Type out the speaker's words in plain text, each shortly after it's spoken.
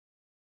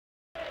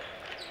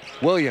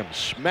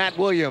Williams, Matt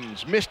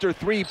Williams, Mr.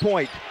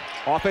 3-point.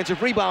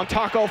 Offensive rebound,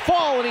 Tacko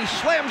Fall, and he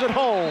slams it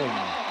home.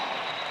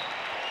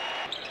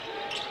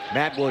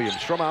 Matt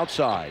Williams from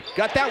outside.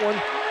 Got that one.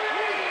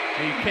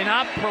 You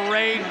cannot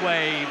parade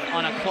wave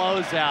on a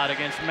closeout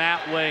against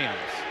Matt Williams.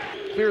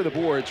 Clear the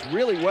boards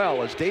really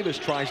well as Davis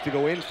tries to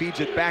go in, feeds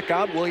it back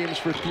out. Williams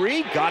for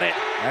 3, got it.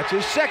 That's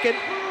his second.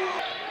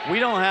 We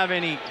don't have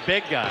any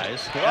big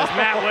guys. As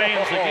Matt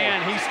Williams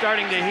again, he's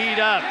starting to heat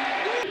up.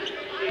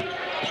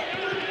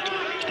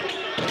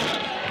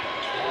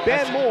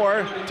 Ben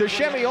Moore to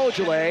Shemi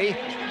Ojeleye.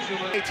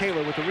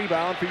 Taylor with the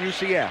rebound for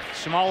UCF.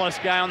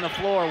 Smallest guy on the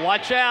floor.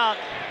 Watch out.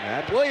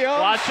 Matt Williams.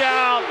 Watch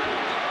out.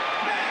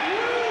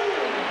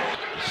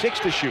 6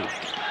 to shoot.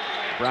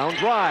 Brown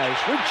drives.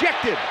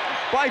 Rejected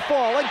by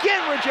Fall.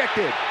 Again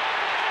rejected.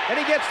 And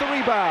he gets the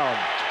rebound.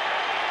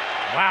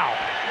 Wow.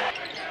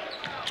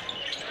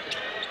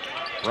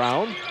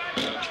 Brown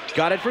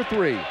got it for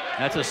 3.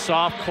 That's a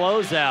soft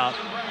closeout.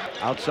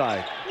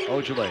 Outside.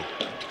 Ojeleye.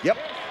 Yep.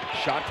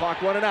 Shot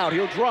clock running out.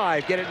 He'll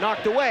drive, get it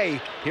knocked away.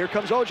 Here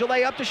comes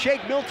Ojeleye up to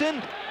shake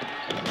Milton,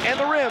 and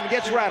the rim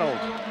gets rattled.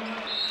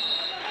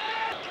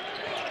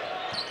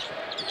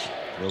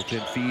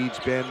 Milton feeds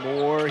Ben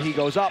Moore. He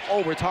goes up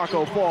over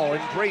Tacko Fall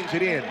and drains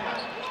it in.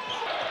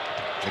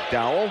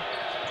 McDowell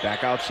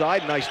back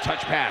outside. Nice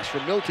touch pass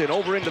from Milton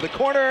over into the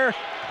corner,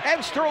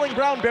 and Sterling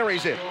Brown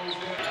buries it.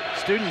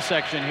 Student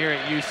section here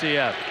at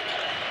UCF.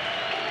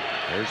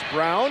 There's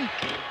Brown.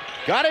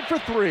 Got it for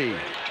 3.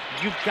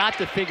 You've got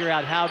to figure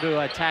out how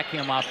to attack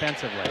him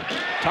offensively.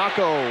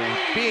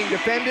 Tacko being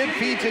defended,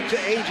 feeds it to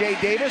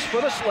A.J. Davis for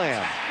the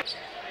slam.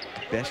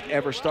 Best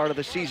ever start of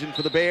the season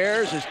for the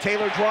Bears as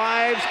Taylor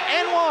drives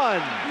and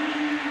one.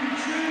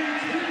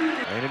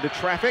 And into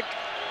traffic.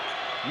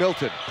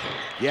 Milton,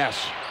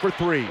 yes, for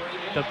 3.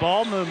 The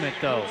ball movement,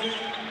 though.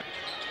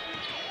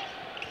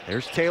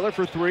 There's Taylor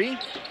for 3.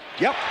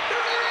 Yep.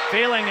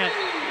 Feeling it.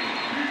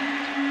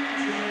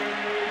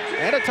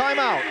 And a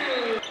timeout.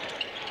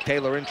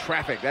 Taylor in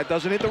traffic. That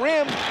doesn't hit the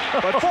rim,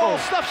 but Fall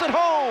stuffs it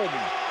home.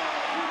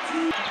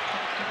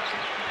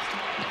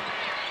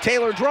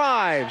 Taylor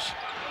drives,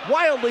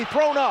 wildly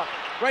thrown up,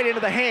 right into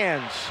the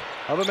hands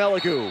of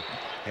Emelogu.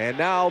 And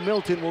now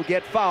Milton will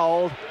get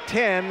fouled.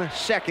 10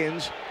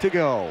 seconds to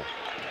go.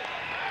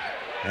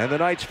 And the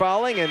Knights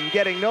fouling and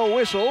getting no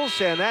whistles,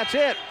 and that's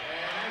it.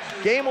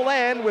 Game will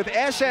end with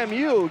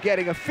SMU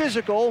getting a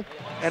physical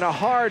and a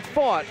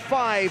hard-fought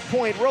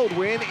 5-point road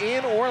win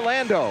in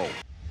Orlando.